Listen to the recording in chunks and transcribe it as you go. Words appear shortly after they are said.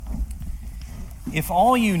If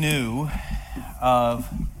all you knew of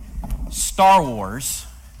Star Wars,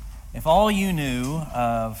 if all you knew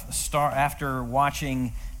of after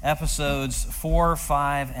watching episodes 4,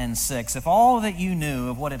 5, and 6, if all that you knew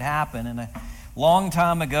of what had happened in a long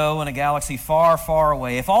time ago in a galaxy far, far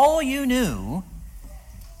away, if all you knew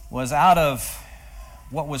was out of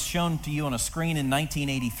what was shown to you on a screen in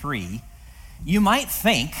 1983, you might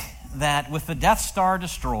think that with the Death Star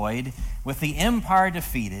destroyed, with the Empire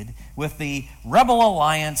defeated, with the Rebel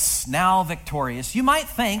Alliance now victorious, you might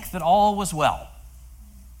think that all was well.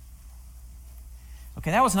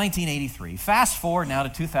 Okay, that was 1983. Fast forward now to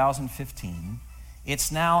 2015.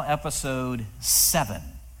 It's now episode 7,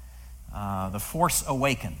 The Force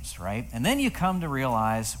Awakens, right? And then you come to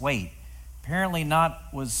realize, wait, apparently not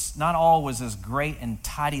all was as great and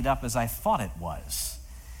tidied up as I thought it was.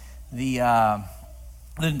 The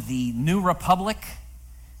New Republic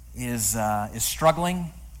is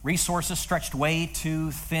struggling. Resources stretched way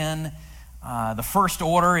too thin. The First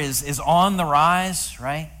Order is on the rise,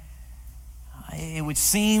 right? It would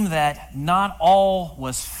seem that not all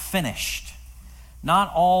was finished.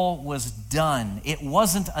 Not all was done. It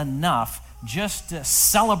wasn't enough just to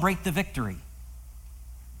celebrate the victory.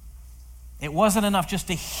 It wasn't enough just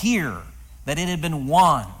to hear that it had been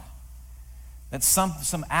won. That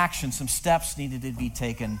some action, some steps needed to be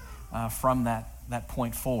taken from that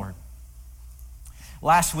point forward.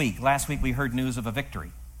 Last week we heard news of a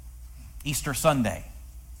victory. Easter Sunday,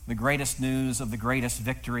 the greatest news of the greatest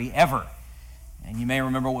victory ever. And you may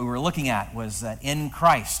remember what we were looking at was that in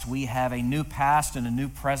Christ we have a new past and a new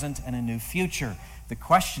present and a new future. The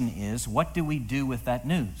question is, what do we do with that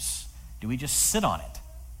news? Do we just sit on it?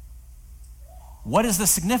 What is the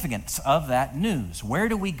significance of that news? Where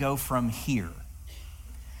do we go from here?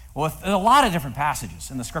 Well, there's a lot of different passages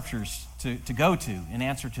in the Scriptures to go to in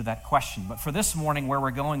answer to that question. But for this morning, where we're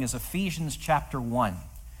going is Ephesians chapter 1.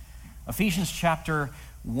 Ephesians chapter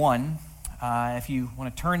 1. If you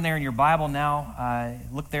want to turn there in your Bible now,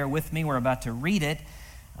 look there with me. We're about to read it.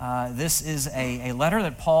 This is a letter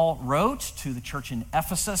that Paul wrote to the church in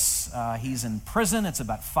Ephesus. He's in prison. It's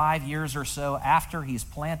about 5 years or so after he's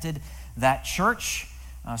planted that church.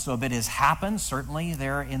 So a bit has happened, certainly,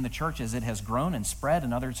 there in the church as it has grown and spread,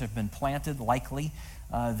 and others have been planted, likely,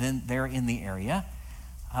 then there in the area.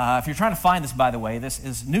 If you're trying to find this, by the way, this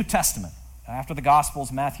is New Testament. After the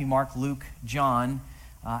Gospels, Matthew, Mark, Luke, John,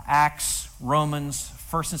 Acts, Romans,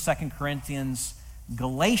 1st and 2nd Corinthians,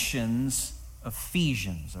 Galatians,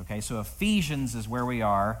 Ephesians. Okay, so Ephesians is where we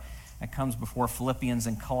are. It comes before Philippians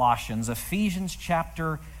and Colossians. Ephesians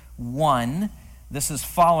chapter 1. This is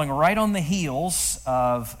following right on the heels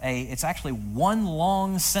of it's actually one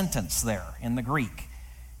long sentence there in the Greek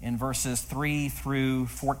in verses 3 through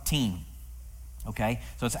 14. Okay,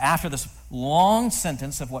 so it's after this long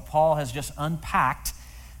sentence of what Paul has just unpacked,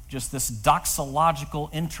 just this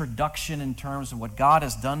doxological introduction in terms of what God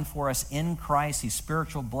has done for us in Christ, these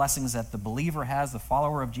spiritual blessings that the believer has, the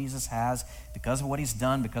follower of Jesus has, because of what he's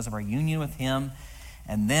done, because of our union with him.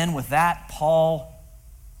 And then with that, Paul,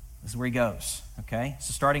 this is where he goes, okay?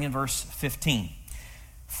 So starting in verse 15.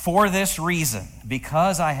 For this reason,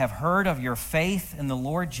 because I have heard of your faith in the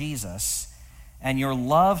Lord Jesus and your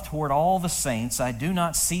love toward all the saints, I do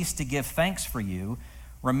not cease to give thanks for you,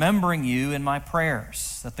 remembering you in my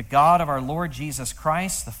prayers, that the God of our Lord Jesus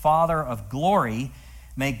Christ, the Father of glory,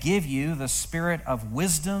 may give you the spirit of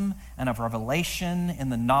wisdom and of revelation in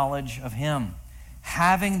the knowledge of him,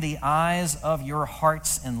 having the eyes of your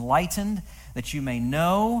hearts enlightened, that you may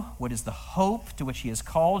know what is the hope to which he has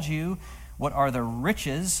called you, what are the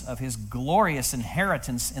riches of his glorious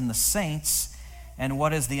inheritance in the saints, and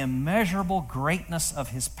what is the immeasurable greatness of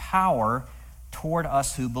his power toward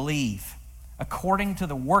us who believe, according to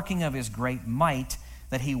the working of his great might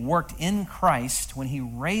that he worked in Christ when he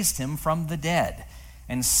raised him from the dead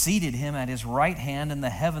and seated him at his right hand in the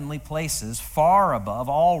heavenly places, far above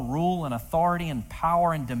all rule and authority and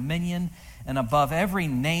power and dominion, and above every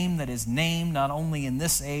name that is named, not only in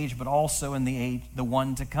this age, but also in the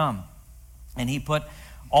one to come. And he put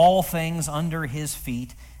all things under his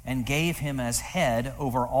feet and gave him as head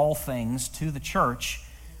over all things to the church,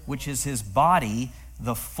 which is his body,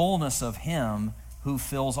 the fullness of him who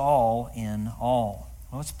fills all in all.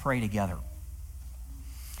 Well, let's pray together.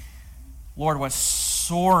 Lord, what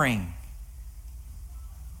soaring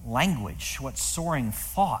language, what soaring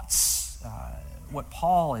thoughts, what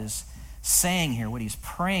Paul is saying here, what he's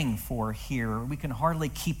praying for here, we can hardly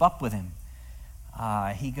keep up with him.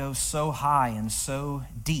 He goes so high and so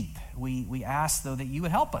deep. We ask, though, that you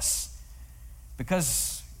would help us,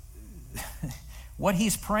 because what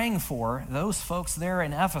he's praying for, those folks there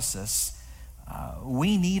in Ephesus,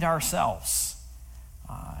 we need ourselves.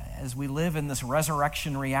 as we live in this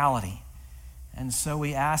resurrection reality. And so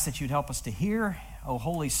we ask that you'd help us to hear. Oh,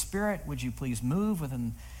 Holy Spirit, would you please move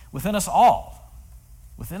within us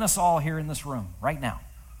all here in this room right now.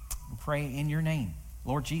 We pray in your name,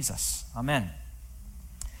 Lord Jesus. Amen.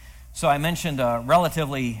 So I mentioned a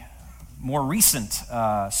relatively more recent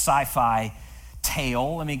sci-fi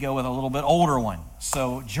tale. Let me go with a little bit older one.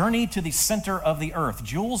 So Journey to the Center of the Earth.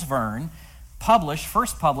 Jules Verne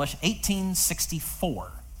first published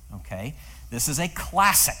 1864. Okay, this is a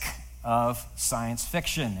classic of science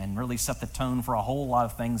fiction and really set the tone for a whole lot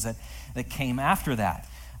of things that came after that.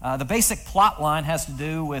 The basic plot line has to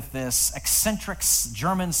do with this eccentric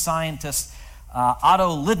German scientist,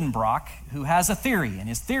 Otto Lidenbrock, who has a theory. And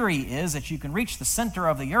his theory is that you can reach the center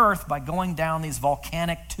of the earth by going down these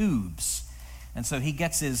volcanic tubes. And so he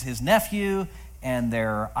gets his nephew and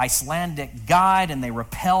their Icelandic guide, and they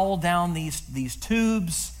rappel down these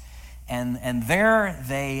tubes. And there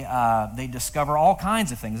they discover all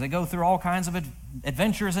kinds of things. They go through all kinds of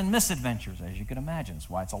adventures and misadventures, as you can imagine. That's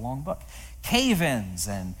why it's a long book. Cave-ins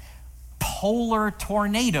and polar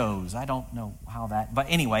tornadoes. I don't know how that, but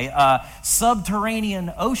anyway,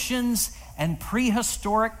 subterranean oceans and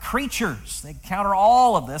prehistoric creatures. They encounter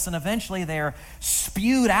all of this, and eventually they're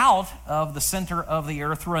spewed out of the center of the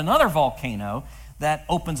earth through another volcano that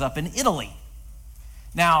opens up in Italy.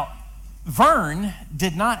 Now, Verne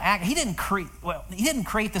he didn't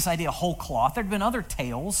create this idea whole cloth. There'd been other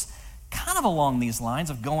tales kind of along these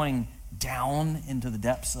lines of going down into the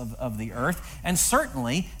depths of the earth. And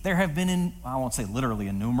certainly there have been, I won't say literally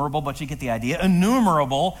innumerable, but you get the idea,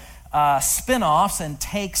 innumerable spin-offs and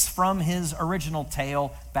takes from his original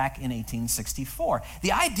tale back in 1864.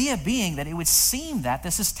 The idea being that it would seem that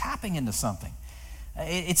this is tapping into something.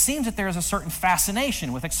 It seems that there is a certain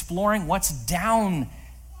fascination with exploring what's down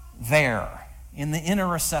there in the inner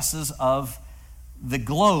recesses of the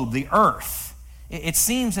globe, the earth. It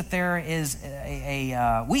seems that there is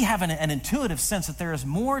we have an intuitive sense that there is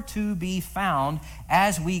more to be found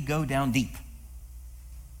as we go down deep.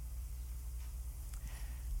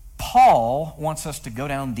 Paul wants us to go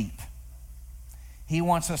down deep. He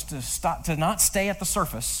wants us to not stay at the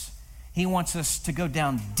surface. He wants us to go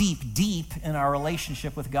down deep in our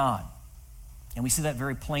relationship with God. And we see that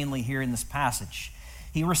very plainly here in this passage.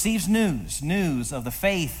 He receives news of the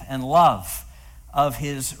faith and love of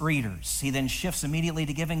his readers. He then shifts immediately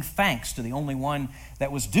to giving thanks to the only one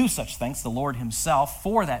that was due such thanks, the Lord himself,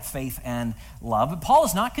 for that faith and love. But Paul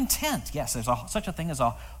is not content. Yes, there's such a thing as a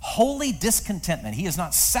holy discontentment. He is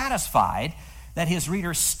not satisfied that his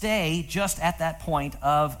readers stay just at that point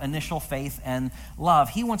of initial faith and love.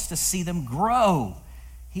 He wants to see them grow.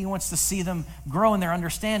 He wants to see them grow in their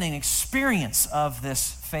understanding, experience of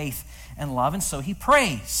this faith and love. And so he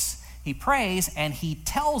prays. He prays and he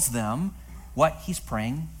tells them what he's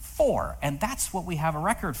praying for. And that's what we have a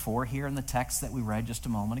record for here in the text that we read just a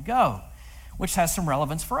moment ago, which has some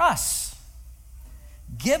relevance for us.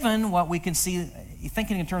 Given what we can see,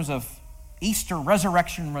 thinking in terms of Easter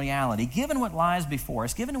resurrection reality, given what lies before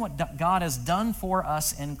us, given what God has done for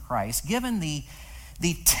us in Christ, given the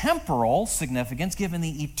temporal significance, given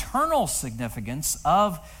the eternal significance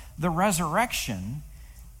of the resurrection,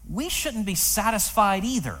 we shouldn't be satisfied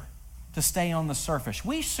either to stay on the surface.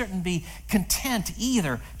 We shouldn't be content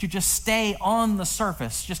either to just stay on the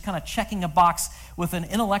surface, just kind of checking a box with an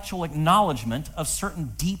intellectual acknowledgement of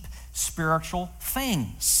certain deep spiritual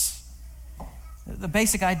things. The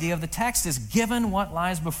basic idea of the text is, given what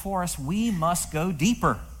lies before us, we must go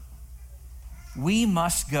deeper. We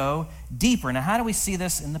must go deeper. Now, how do we see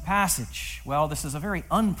this in the passage? Well, this is a very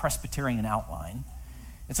un-Presbyterian outline.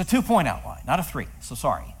 It's a 2-point outline, not a 3. So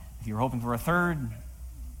sorry. If you're hoping for a third,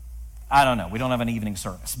 I don't know. We don't have an evening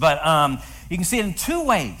service. But you can see it in 2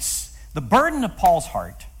 ways. The burden of Paul's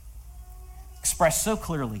heart, expressed so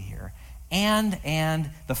clearly here, and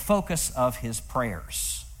the focus of his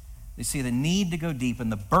prayers. You see the need to go deep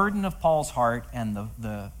and the burden of Paul's heart and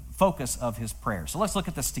the focus of his prayers. So let's look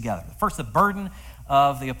at this together. First, the burden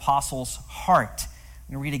of the apostle's heart.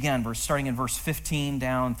 I'm going to read again, starting in verse 15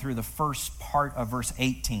 down through the first part of verse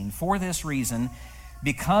 18. For this reason,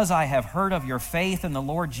 because I have heard of your faith in the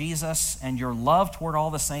Lord Jesus and your love toward all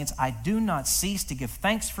the saints, I do not cease to give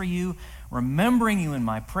thanks for you, remembering you in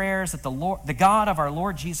my prayers, that the God of our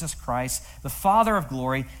Lord Jesus Christ, the Father of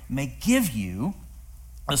glory, may give you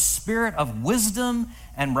a spirit of wisdom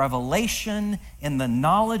and revelation in the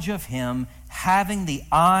knowledge of him, having the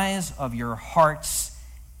eyes of your hearts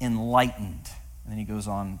enlightened, And then he goes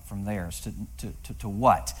on from there to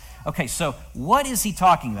what? Okay, so what is he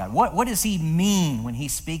talking about? What does he mean when he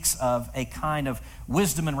speaks of a kind of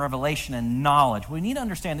wisdom and revelation and knowledge? We need to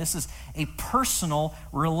understand this is a personal,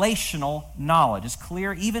 relational knowledge. It's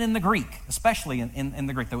clear even in the Greek, especially in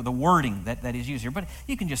the Greek, the wording that is used here. But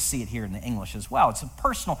you can just see it here in the English as well. It's a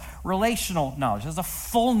personal, relational knowledge. There's a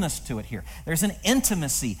fullness to it here. There's an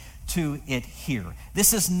intimacy to it here.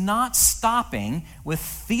 This is not stopping with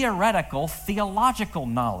theological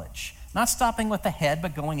knowledge. Not stopping with the head,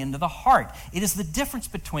 but going into the heart. It is the difference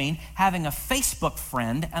between having a Facebook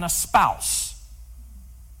friend and a spouse.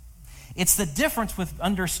 It's the difference with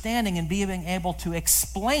understanding and being able to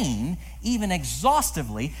explain, even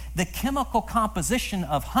exhaustively, the chemical composition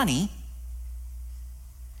of honey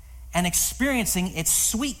and experiencing its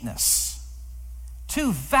sweetness.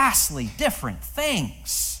 Two vastly different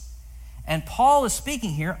things. And Paul is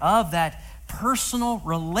speaking here of that personal,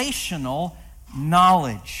 relational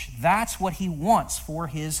knowledge. That's what he wants for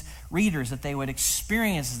his readers, that they would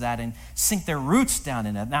experience that and sink their roots down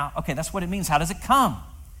in it. Now, okay, that's what it means. How does it come?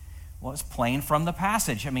 Well, it's plain from the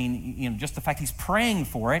passage. I mean, just the fact he's praying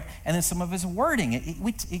for it, and then some of his wording.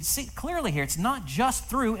 We see clearly here, it's not just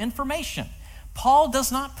through information. Paul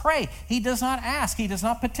does not pray. He does not ask. He does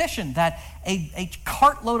not petition that a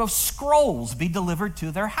cartload of scrolls be delivered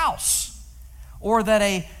to their house, or that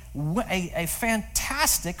a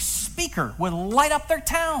fantastic speaker would light up their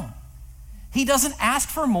town. He doesn't ask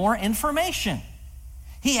for more information.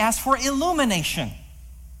 He asks for illumination.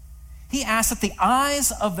 He asks that the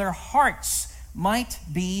eyes of their hearts might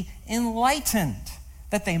be enlightened,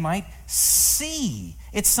 that they might see.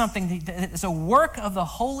 It's something that is a work of the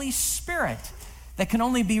Holy Spirit that can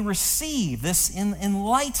only be received, this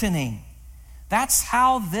enlightening. That's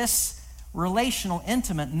how this relational,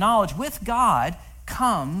 intimate knowledge with God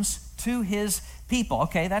comes to his people.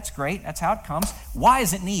 Okay, that's great. That's how it comes. Why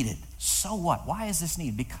is it needed? So what? Why is this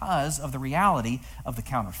needed? Because of the reality of the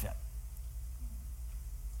counterfeit.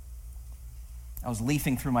 I was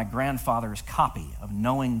leafing through my grandfather's copy of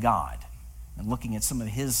Knowing God and looking at some of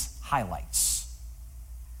his highlights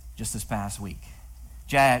just this past week.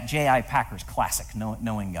 J.I. Packer's classic,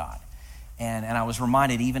 Knowing God. And I was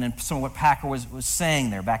reminded, even in some of what Packer was saying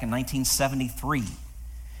there back in 1973,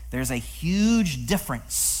 there's a huge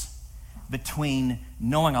difference between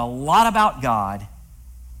knowing a lot about God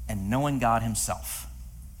and knowing God himself.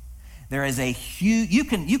 There is a huge, you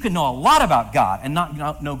can know a lot about God and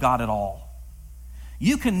not know God at all.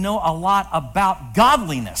 You can know a lot about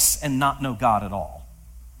godliness and not know God at all.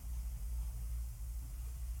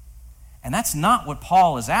 And that's not what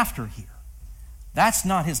Paul is after here. That's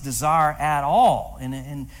not his desire at all.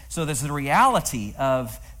 And so there's the reality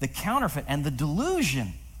of the counterfeit and the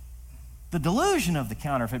delusion of the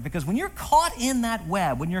counterfeit, because when you're caught in that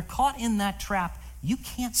web, when you're caught in that trap, you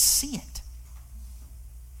can't see it.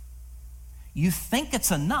 You think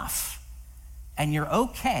it's enough, and you're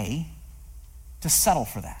okay to settle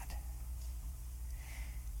for that.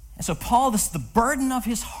 And so Paul, this is the burden of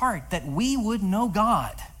his heart, that we would know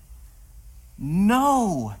God.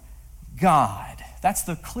 Know God. That's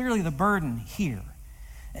clearly the burden here.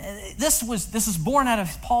 This is born out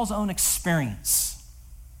of Paul's own experience.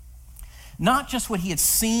 Not just what he had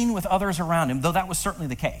seen with others around him, though that was certainly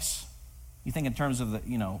the case. You think in terms of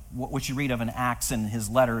what you read of in Acts and his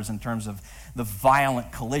letters, in terms of the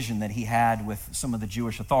violent collision that he had with some of the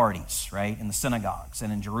Jewish authorities, right, in the synagogues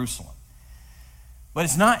and in Jerusalem. But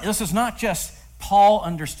this is not just Paul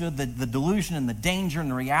understood the delusion and the danger and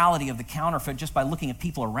the reality of the counterfeit just by looking at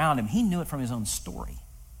people around him. He knew it from his own story.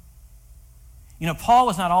 Paul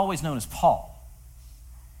was not always known as Paul.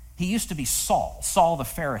 He used to be Saul the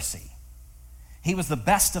Pharisee. He was the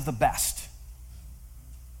best of the best.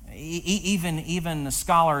 Even the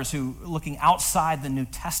scholars who, looking outside the New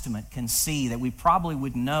Testament, can see that we probably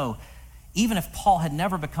would know, even if Paul had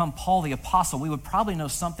never become Paul the Apostle, we would probably know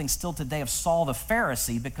something still today of Saul the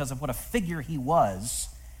Pharisee because of what a figure he was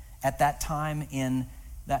at that time in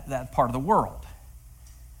that part of the world.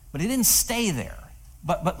 But he didn't stay there.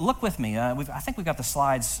 But look with me. I think we've got the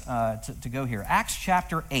slides to go here. Acts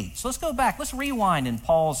chapter 8. So let's go back. Let's rewind in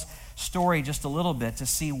Paul's story just a little bit to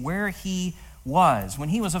see where he was when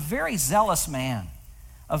he was a very zealous man.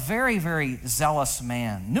 A very, very zealous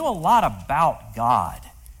man. Knew a lot about God.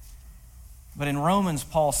 But in Romans,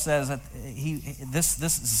 Paul says that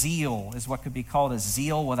this zeal is what could be called a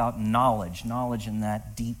zeal without knowledge in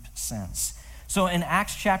that deep sense. So in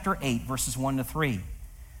Acts chapter 8, verses 1 to 3,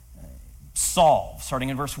 Saul, starting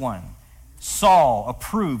in verse 1, Saul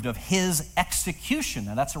approved of his execution.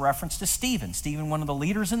 Now that's a reference to Stephen. Stephen, one of the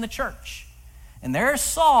leaders in the church. And there's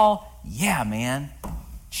Saul, yeah, man,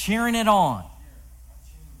 cheering it on.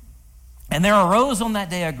 And there arose on that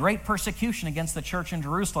day a great persecution against the church in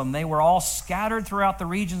Jerusalem. They were all scattered throughout the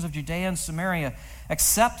regions of Judea and Samaria,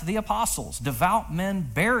 except the apostles. Devout men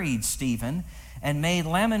buried Stephen and made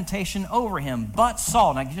lamentation over him. But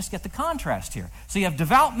Saul, now you just get the contrast here. So you have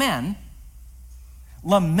devout men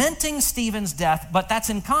lamenting Stephen's death, but that's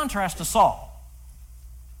in contrast to Saul.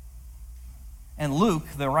 And Luke,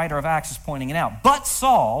 the writer of Acts, is pointing it out. But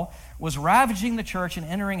Saul was ravaging the church and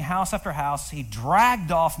entering house after house. He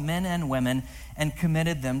dragged off men and women and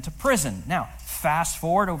committed them to prison. Now, fast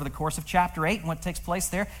forward over the course of chapter 8 and what takes place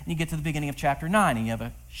there, and you get to the beginning of chapter 9, and you have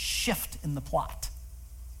a shift in the plot.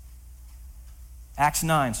 Acts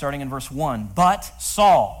 9, starting in verse 1. But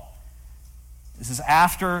Saul, this is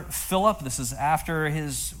after Philip, this is after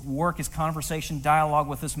his work, his conversation, dialogue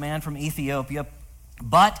with this man from Ethiopia.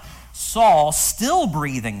 But Saul, still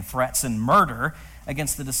breathing threats and murder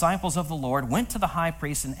against the disciples of the Lord, went to the high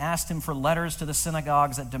priest and asked him for letters to the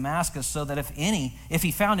synagogues at Damascus, so that if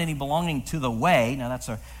he found any belonging to the way, now that's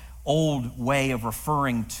an old way of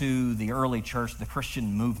referring to the early church, the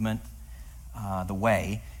Christian movement, the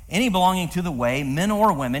way, any belonging to the way, men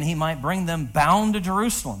or women, he might bring them bound to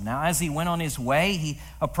Jerusalem. Now, as he went on his way, he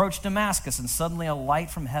approached Damascus, and suddenly a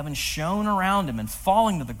light from heaven shone around him, and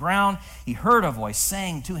falling to the ground, he heard a voice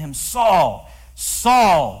saying to him, Saul,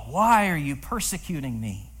 Saul, why are you persecuting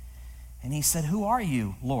me? And he said, who are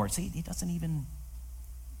you, Lord? See, he doesn't even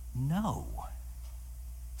know.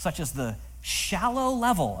 Such as the shallow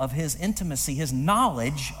level of his intimacy, his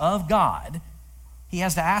knowledge of God, he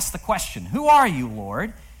has to ask the question, who are you,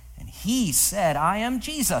 Lord? And he said, I am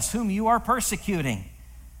Jesus, whom you are persecuting.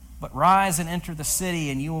 But rise and enter the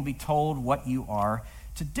city, and you will be told what you are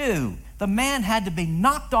to do. The man had to be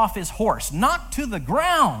knocked off his horse, knocked to the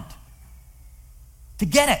ground, to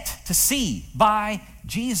get it, to see by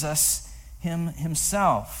Jesus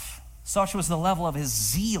himself. Such was the level of his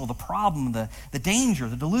zeal, the problem, the danger,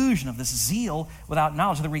 the delusion of this zeal without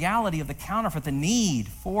knowledge, the reality of the counterfeit, the need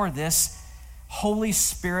for this Holy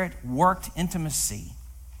Spirit-worked intimacy.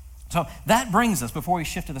 So that brings us, before we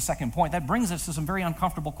shift to the second point, that brings us to some very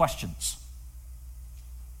uncomfortable questions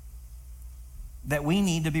that we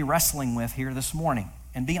need to be wrestling with here this morning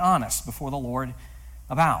and be honest before the Lord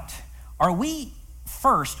about. Are we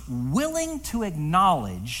first willing to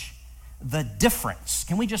acknowledge the difference?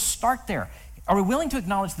 Can we just start there? Are we willing to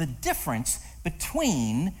acknowledge the difference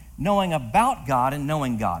between knowing about God and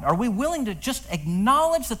knowing God? Are we willing to just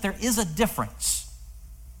acknowledge that there is a difference?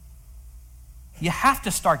 You have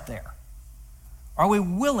to start there. Are we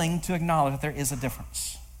willing to acknowledge that there is a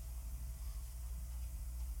difference?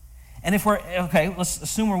 And if let's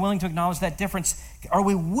assume we're willing to acknowledge that difference. Are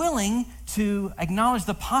we willing to acknowledge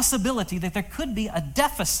the possibility that there could be a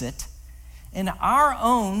deficit in our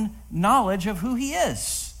own knowledge of who He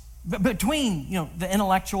is, between the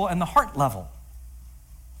intellectual and the heart level?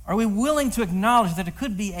 Are we willing to acknowledge that it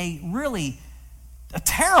could be a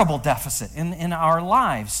terrible deficit in our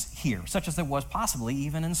lives here, such as there was possibly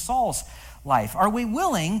even in Saul's life? Are we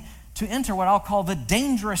willing to enter what I'll call the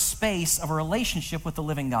dangerous space of a relationship with the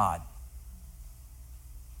living God?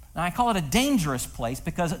 Now, I call it a dangerous place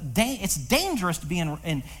because it's dangerous to be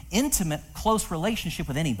in intimate, close relationship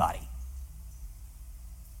with anybody.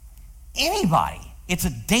 Anybody. It's a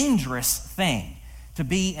dangerous thing to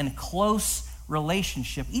be in close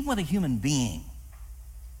relationship, even with a human being.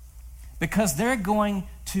 Because they're going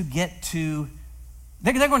to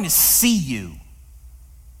they're going to see you.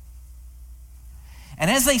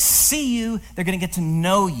 And as they see you, they're going to get to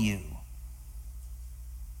know you.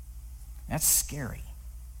 That's scary.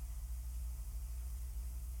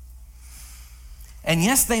 And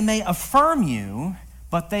yes, they may affirm you,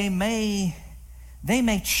 but they may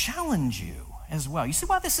challenge you as well. You see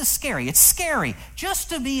why this is scary? It's scary just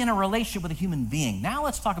to be in a relationship with a human being. Now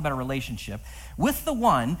let's talk about a relationship with the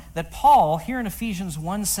one that Paul, here in Ephesians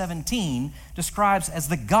 1:17, describes as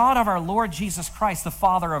the God of our Lord Jesus Christ, the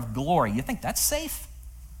Father of glory. You think that's safe?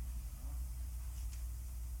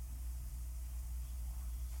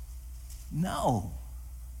 No.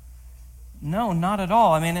 No, not at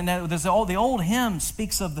all. I mean, the old hymn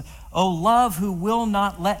speaks of "O love who will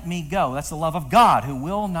not let me go." That's the love of God who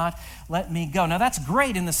will not let me go. Now, that's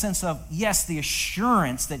great in the sense of, yes, the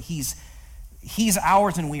assurance that He's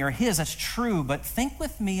ours and we are His. That's true. But think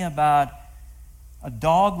with me about a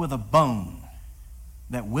dog with a bone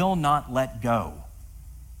that will not let go.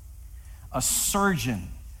 A surgeon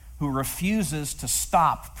who refuses to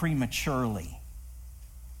stop prematurely.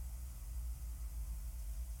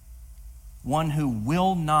 One who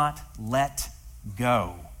will not let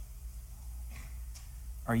go.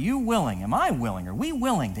 Are you willing, am I willing, are we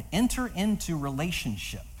willing to enter into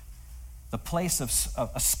relationship the place of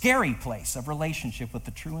a scary place of relationship with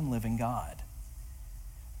the true and living God.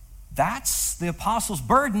 That's the apostles'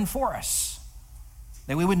 burden for us,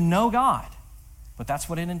 that we would know God. But that's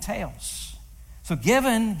what it entails. So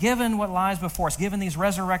given what lies before us, given these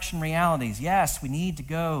resurrection realities, yes, we need to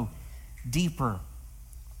go deeper.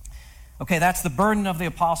 Okay, that's the burden of the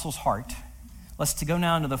apostle's heart. Let's go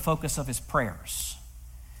now into the focus of his prayers.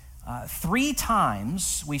 3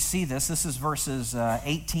 times we see this. This is verses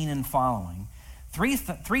 18 and following.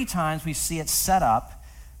 Three times we see it set up.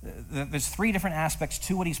 There's 3 different aspects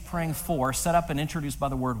to what he's praying for, set up and introduced by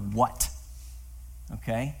the word what.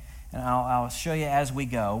 Okay? And I'll show you as we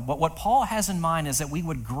go. But what Paul has in mind is that we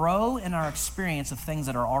would grow in our experience of things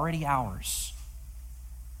that are already ours.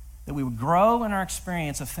 That we would grow in our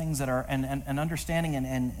experience of things that are, and understanding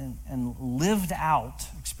and lived out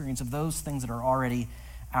experience of those things that are already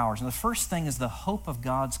ours. And the first thing is the hope of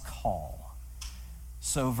God's call.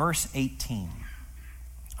 So verse 18.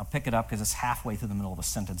 I'll pick it up because it's halfway through the middle of a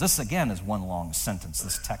sentence. This, again, is one long sentence,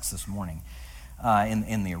 this text this morning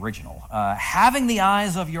in the original. Having the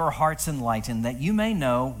eyes of your hearts enlightened, that you may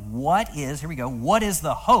know what is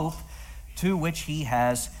the hope to which he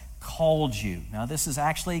has called you. Now, this is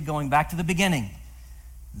actually going back to the beginning.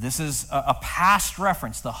 This is a past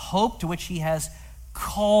reference, the hope to which he has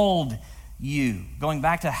called you. Going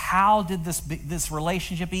back to how did this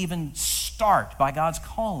relationship even start? By God's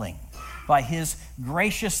calling, by his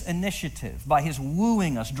gracious initiative, by his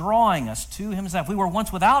wooing us, drawing us to himself. We were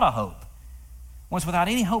once without a hope, once without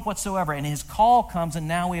any hope whatsoever, and his call comes, and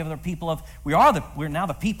now we're now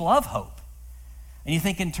the people of hope. And you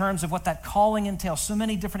think in terms of what that calling entails, so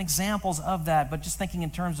many different examples of that, but just thinking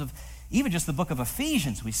in terms of even just the book of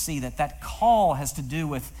Ephesians, we see that call has to do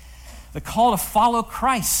with the call to follow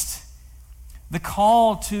Christ, the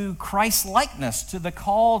call to Christ-likeness, to the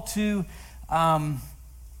call to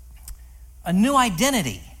a new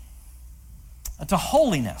identity, to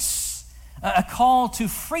holiness, a call to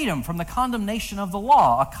freedom from the condemnation of the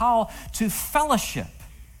law, a call to fellowship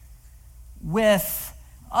with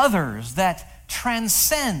others that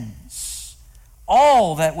transcends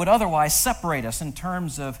all that would otherwise separate us in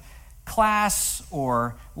terms of class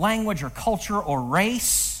or language or culture or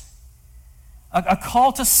race. A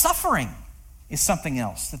call to suffering is something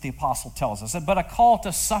else that the apostle tells us, but a call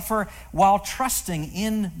to suffer while trusting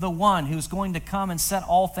in the one who's going to come and set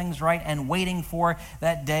all things right and waiting for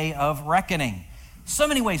that day of reckoning. So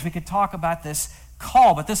many ways we could talk about this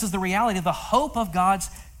call, but this is the reality of the hope of God's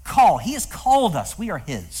call. He has called us. We are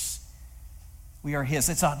his. We are his.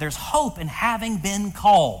 There's hope in having been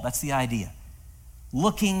called. That's the idea.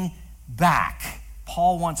 Looking back,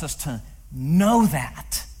 Paul wants us to know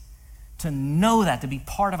that. To be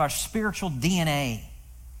part of our spiritual DNA.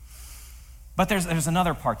 But there's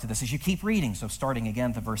another part to this as you keep reading. So starting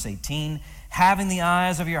again to verse 18, having the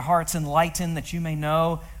eyes of your hearts enlightened, that you may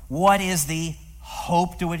know what is the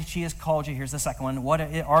hope to which he has called you. Here's the second one. What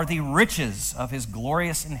are the riches of his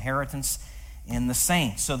glorious inheritance in the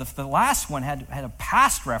saints? So the last one had a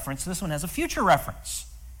past reference. This one has a future reference.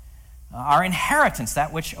 Our inheritance,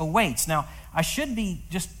 that which awaits. Now, I should be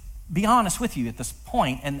honest with you at this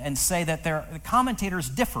point and say that the commentators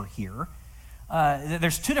differ here.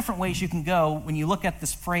 There's 2 different ways you can go when you look at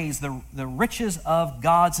this phrase, the riches of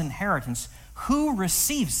God's inheritance. Who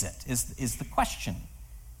receives it is the question.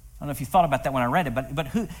 I don't know if you thought about that when I read it, but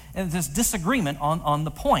who? And there's disagreement on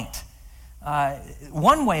the point.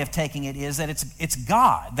 One way of taking it is that it's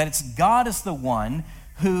God, that it's God is the one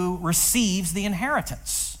who receives the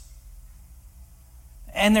inheritance.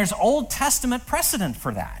 And there's Old Testament precedent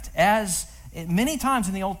for that, as many times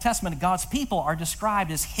in the Old Testament, God's people are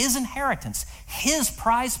described as his inheritance, his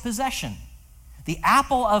prized possession. The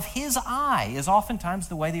apple of his eye is oftentimes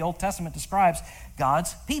the way the Old Testament describes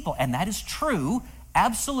God's people, and that is true,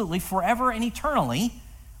 absolutely, forever and eternally.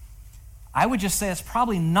 I would just say it's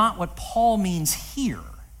probably not what Paul means here.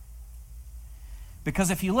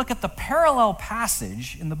 Because if you look at the parallel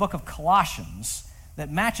passage in the book of Colossians that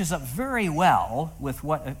matches up very well with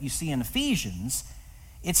what you see in Ephesians,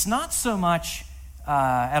 it's not so much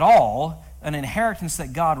at all an inheritance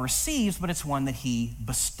that God receives, but it's one that he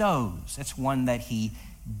bestows. It's one that he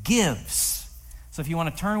gives. So if you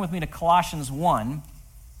want to turn with me to Colossians 1, I'm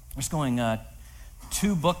just going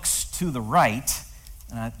 2 books to the right.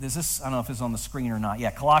 I don't know if it's on the screen or not.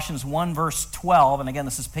 Yeah, Colossians 1, verse 12. And again,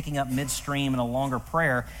 this is picking up midstream in a longer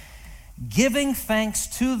prayer. Giving thanks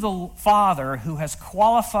to the Father who has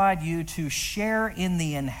qualified you to share in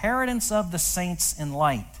the inheritance of the saints in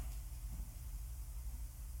light.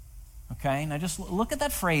 Okay, now just look at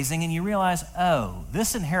that phrasing and you realize,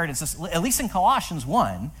 this inheritance, at least in Colossians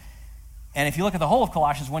 1, And if you look at the whole of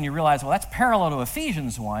Colossians 1, you realize, well, that's parallel to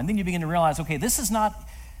Ephesians 1. Then you begin to realize, okay, this is not,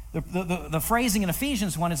 the phrasing in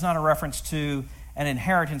Ephesians 1 is not a reference to an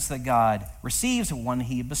inheritance that God receives, one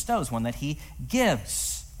he bestows, one that he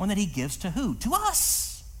gives. One that he gives to who? To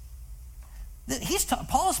us.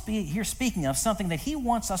 Paul is here speaking of something that he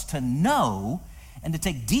wants us to know and to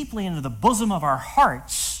take deeply into the bosom of our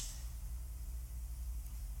hearts.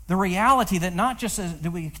 The reality that not just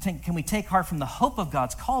can we take heart from the hope of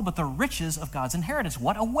God's call, but the riches of God's inheritance.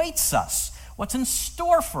 What awaits us? What's in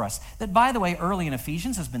store for us? That, by the way, early in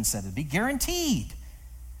Ephesians has been said to be guaranteed.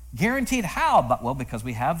 Guaranteed how? Well, because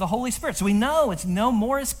we have the Holy Spirit. So we know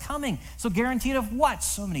more is coming. So guaranteed of what?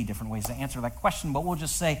 So many different ways to answer that question, but we'll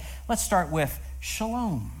just say, let's start with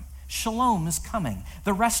shalom. Shalom is coming.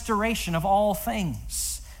 The restoration of all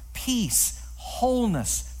things. Peace,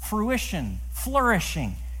 wholeness, fruition,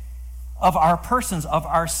 flourishing of our persons, of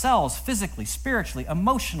ourselves, physically, spiritually,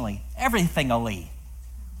 emotionally, everythingally,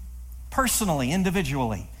 personally,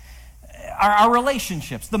 individually. Our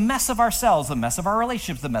relationships, the mess of ourselves, the mess of our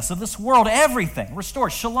relationships, the mess of this world, everything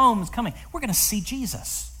restored. Shalom is coming. We're going to see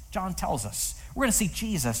Jesus. John tells us. We're going to see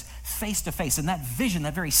Jesus face to face. And that vision,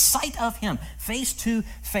 that very sight of him, face to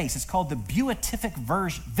face, it's called the beatific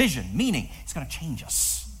vision, meaning it's going to change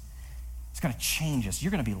us. It's going to change us.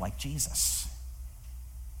 You're going to be like Jesus.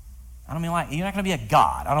 I don't mean like, you're not going to be a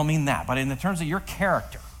God. I don't mean that. But in the terms of your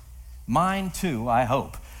character, mine too, I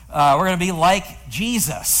hope, we're going to be like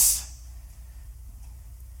Jesus.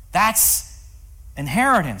 That's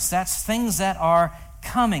inheritance. That's things that are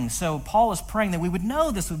coming. So Paul is praying that we would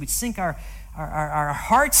know this, we would sink our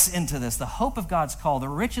hearts into this, the hope of God's call, the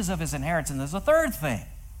riches of his inheritance. And there's a third thing,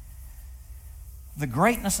 the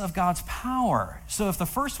greatness of God's power. So if the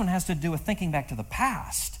first one has to do with thinking back to the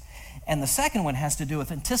past, and the second one has to do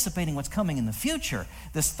with anticipating what's coming in the future,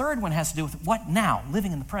 this third one has to do with what now,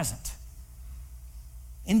 living in the present.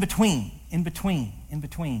 In between.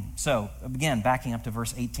 So, again, backing up to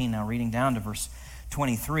verse 18, now reading down to verse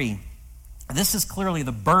 23. This is clearly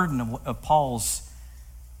the burden of Paul's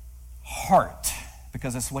heart,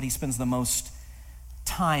 because that's what he spends the most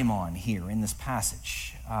time on here in this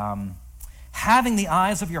passage. Having the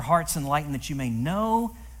eyes of your hearts enlightened, that you may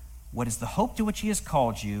know what is the hope to which he has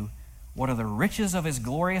called you, what are the riches of his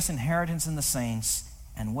glorious inheritance in the saints,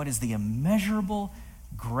 and what is the immeasurable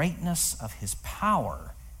greatness of his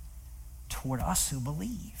power toward us who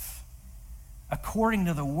believe. According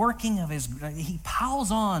to the working of his, he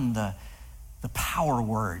piles on the power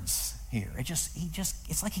words here.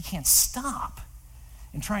 It's like he can't stop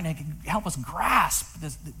in trying to help us grasp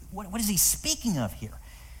this. What is he speaking of here?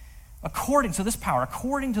 According to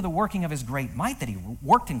the working of his great might that he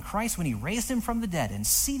worked in Christ when he raised him from the dead and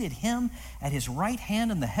seated him at his right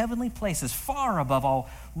hand in the heavenly places, far above all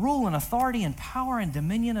rule and authority and power and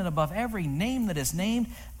dominion, and above every name that is named,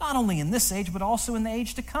 not only in this age, but also in the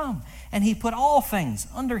age to come. And he put all things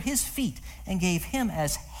under his feet and gave him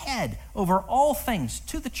as head over all things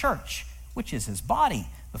to the church, which is his body,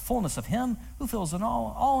 the fullness of him who fills in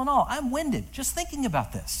all in all. I'm winded just thinking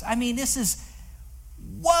about this. I mean, this is,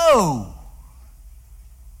 whoa!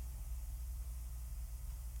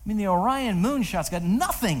 I mean, the Orion moonshot's got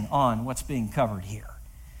nothing on what's being covered here.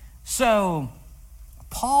 So,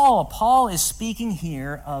 Paul is speaking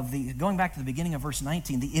here of going back to the beginning of verse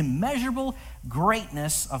 19, the immeasurable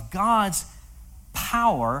greatness of God's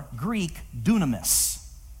power, Greek, dunamis.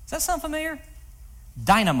 Does that sound familiar?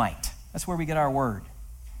 Dynamite. That's where we get our word.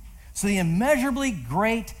 So the immeasurably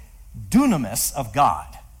great dunamis of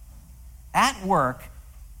God at work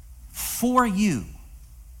for you,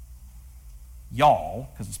 y'all,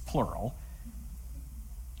 because it's plural,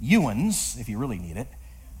 youans, if you really need it,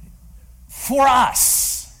 for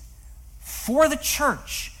us, for the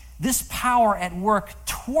church, this power at work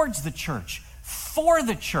towards the church, for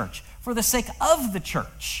the sake of the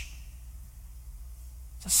church.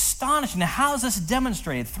 It's astonishing. Now, how is this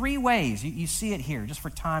demonstrated? 3 ways. You see it here, just for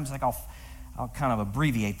time's sake, I'll kind of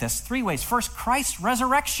abbreviate this. 3 ways. First, Christ's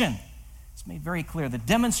resurrection. It's made very clear, the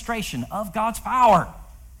demonstration of God's power.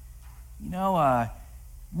 You know,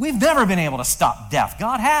 we've never been able to stop death.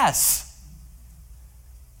 God has.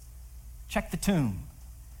 Check the tomb.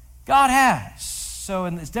 God has. So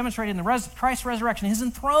it's demonstrated in Christ's resurrection, his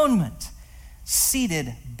enthronement,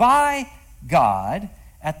 seated by God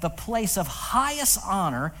at the place of highest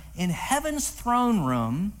honor in heaven's throne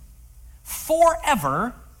room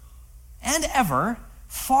forever and ever,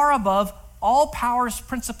 far above all powers,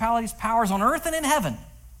 principalities, powers on earth and in heaven.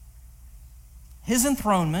 His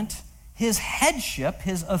enthronement, his headship,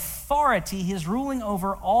 his authority, his ruling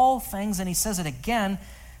over all things, and he says it again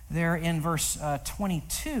there in verse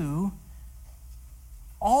 22,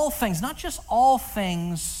 all things, not just all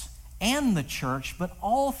things and the church, but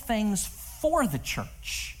all things for the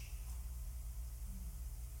church.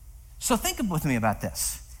 So think with me about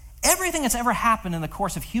this. Everything that's ever happened in the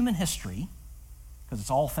course of human history, because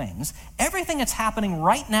it's all things, everything that's happening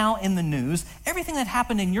right now in the news, everything that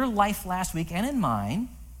happened in your life last week and in mine,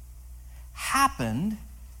 happened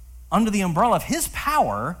under the umbrella of his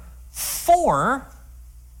power for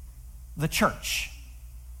the church.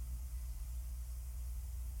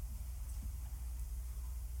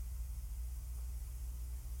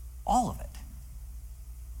 All of it.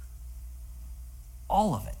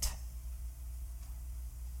 All of it.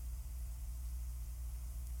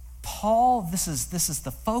 Paul, this is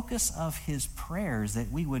the focus of his prayers, that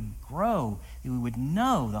we would grow, that we would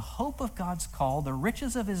know the hope of God's call, the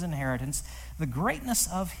riches of his inheritance, the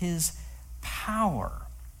greatness of his power.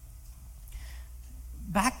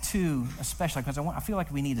 Back to, especially, because I feel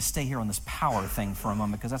like we need to stay here on this power thing for a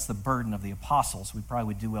moment, because that's the burden of the apostles. We probably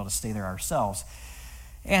would do well to stay there ourselves.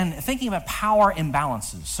 And thinking about power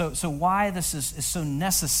imbalances. So why this is so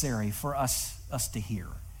necessary for us to hear.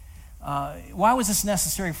 Why was this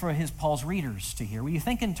necessary for Paul's readers to hear? Well, you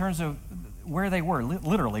think in terms of where they were.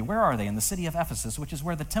 Literally, where are they? In the city of Ephesus, which is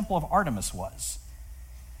where the temple of Artemis was.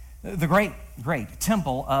 The great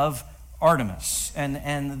temple of Artemis.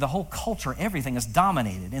 And the whole culture, everything is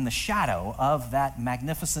dominated in the shadow of that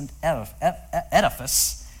magnificent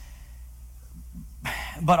edifice,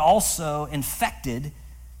 but also infected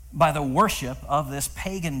by the worship of this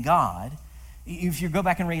pagan god. If you go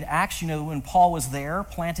back and read Acts, when Paul was there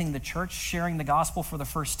planting the church, sharing the gospel for the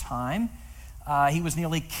first time, he was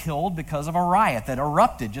nearly killed because of a riot that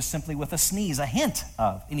erupted just simply with a sneeze, a hint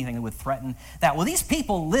of anything that would threaten that. Well, these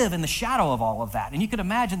people live in the shadow of all of that, and you could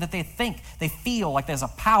imagine that they feel like there's a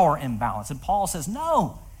power imbalance. And Paul says,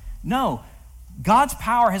 no, God's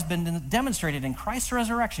power has been demonstrated in Christ's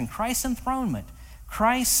resurrection, Christ's enthronement,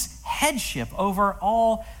 Christ's headship over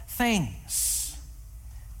all things.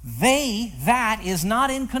 That is not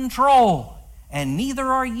in control, and neither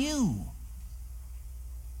are you.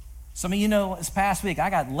 Some of you know this past week I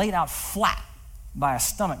got laid out flat by a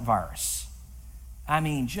stomach virus. I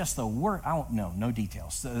mean, just the worst. I don't know, no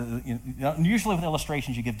details. Usually with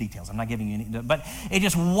illustrations you give details. I'm not giving you any, but it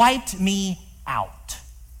just wiped me out.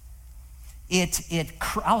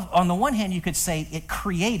 On the one hand, you could say it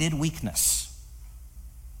created weakness.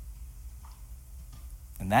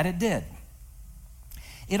 And that it did.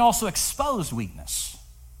 It also exposed weakness.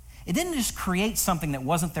 It didn't just create something that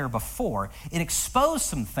wasn't there before. It exposed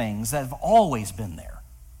some things that have always been there.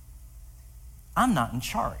 I'm not in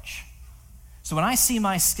charge. So when I see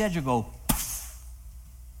my schedule go poof,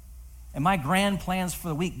 and my grand plans for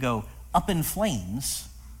the week go up in flames,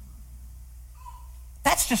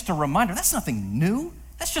 that's just a reminder. That's nothing new.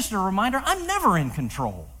 That's just a reminder I'm never in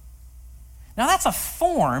control. Now, that's a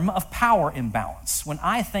form of power imbalance when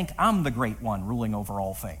I think I'm the great one ruling over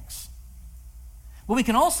all things. But we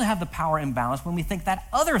can also have the power imbalance when we think that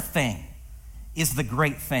other thing is the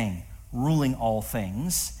great thing ruling all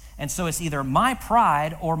things. And so it's either my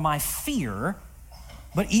pride or my fear,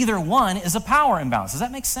 but either one is a power imbalance. Does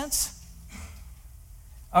that make sense?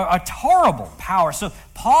 A horrible power. So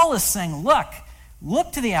Paul is saying,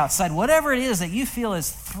 look to the outside. Whatever it is that you feel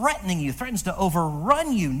is threatening you, threatens to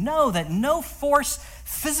overrun you, know that no force,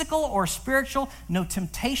 physical or spiritual, no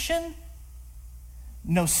temptation,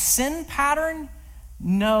 no sin pattern,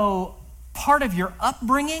 no part of your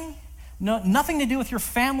upbringing, nothing to do with your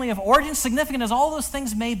family of origin, significant as all those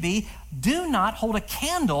things may be, do not hold a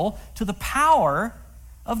candle to the power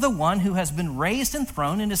of the one who has been raised and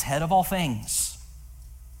throned and is head of all things.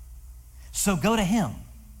 So go to him.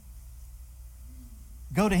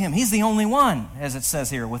 Go to him. He's the only one, as it says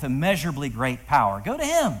here, with immeasurably great power. Go to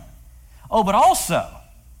him. Oh, but also,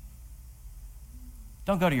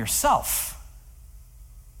 don't go to yourself.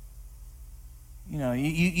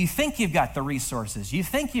 You think you've got the resources. You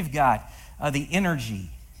think you've got the energy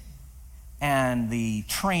and the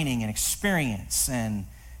training and experience and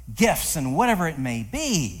gifts and whatever it may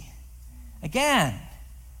be. Again,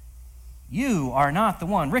 you are not the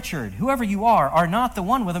one. Richard, whoever you are not the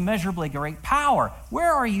one with immeasurably great power.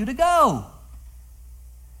 Where are you to go?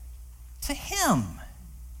 To him.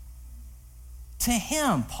 To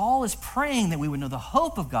him. Paul is praying that we would know the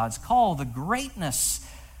hope of God's call, the greatness,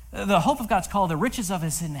 the hope of God's call, the riches of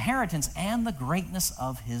his inheritance, and the greatness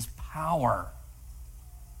of his power.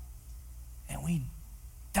 And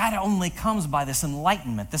that only comes by this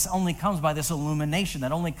enlightenment. This only comes by this illumination.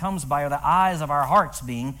 That only comes by the eyes of our hearts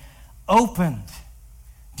being opened.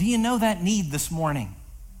 Do you know that need this morning?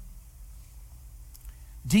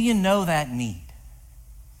 Do you know that need?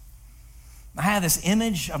 I have this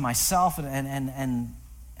image of myself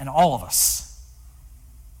and all of us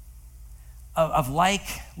of like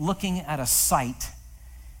looking at a site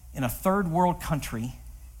in a third world country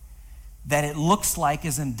that it looks like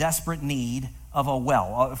is in desperate need of a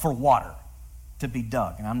well for water to be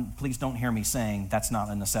dug. And please don't hear me saying that's not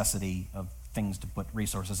a necessity of things to put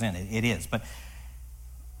resources in. It is. But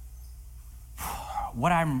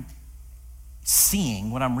what I'm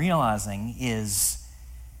seeing, what I'm realizing is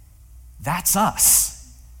that's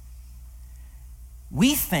us.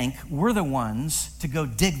 We think we're the ones to go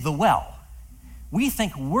dig the well. We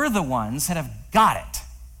think we're the ones that have got it.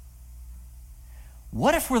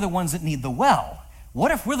 What if we're the ones that need the well?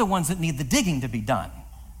 What if we're the ones that need the digging to be done?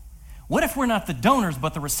 What if we're not the donors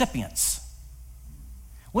but the recipients?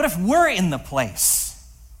 What if we're in the place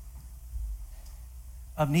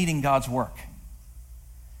of needing God's work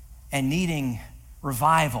and needing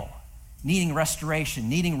revival, needing restoration,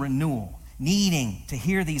 needing renewal, needing to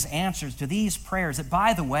hear these answers to these prayers that,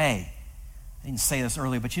 by the way, I didn't say this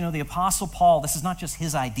earlier, but you know, the Apostle Paul, this is not just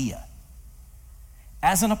his idea.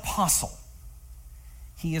 As an apostle,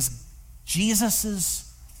 he is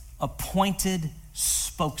Jesus' appointed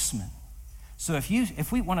spokesman. So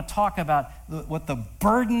if we want to talk about what the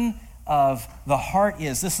burden of the heart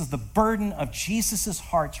is, this is the burden of Jesus'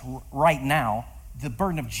 heart right now, the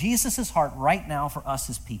burden of Jesus' heart right now for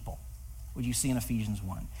us as people, what you see in Ephesians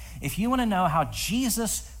 1. If you want to know how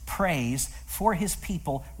Jesus prays for his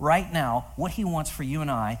people right now, what he wants for you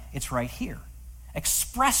and I, it's right here,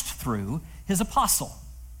 expressed through his apostle.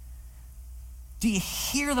 Do you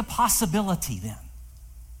hear the possibility then?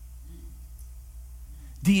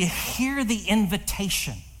 Do you hear the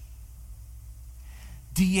invitation?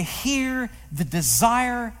 Do you hear the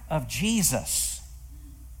desire of Jesus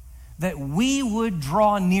that we would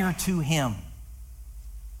draw near to him?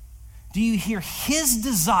 Do you hear his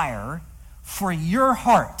desire for your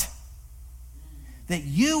heart that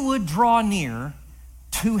you would draw near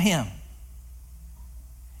to him?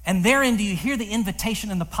 And therein, do you hear the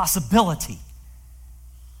invitation and the possibility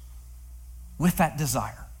with that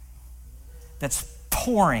desire that's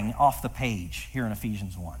pouring off the page here in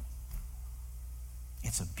Ephesians 1?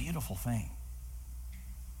 It's a beautiful thing.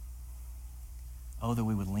 Oh, that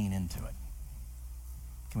we would lean into it.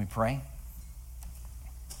 Can we pray?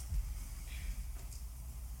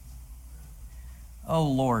 Oh,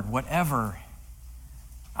 Lord, whatever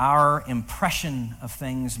our impression of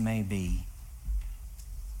things may be,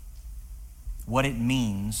 what it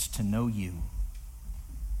means to know you,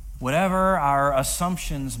 whatever our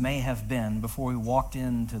assumptions may have been before we walked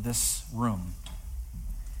into this room,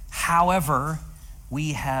 however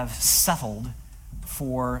we have settled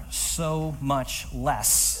for so much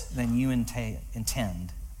less than you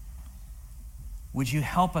intend, would you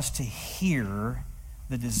help us to hear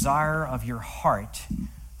the desire of your heart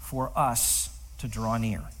for us to draw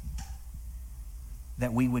near,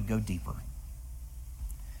 that we would go deeper,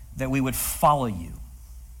 that we would follow you,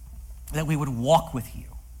 that we would walk with you,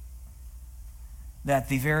 that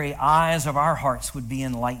the very eyes of our hearts would be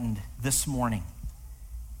enlightened this morning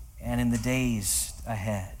and in the days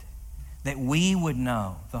ahead, that we would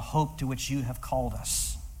know the hope to which you have called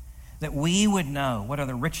us, that we would know what are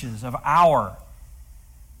the riches of our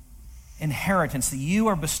inheritance that you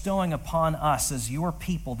are bestowing upon us as your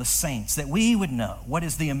people, the saints, that we would know what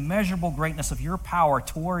is the immeasurable greatness of your power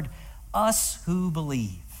toward us who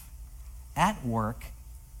believe, at work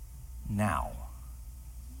now.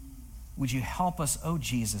 Would you help us, oh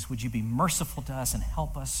Jesus, would you be merciful to us and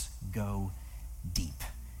help us go deep?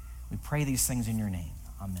 We pray these things in your name.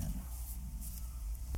 Amen.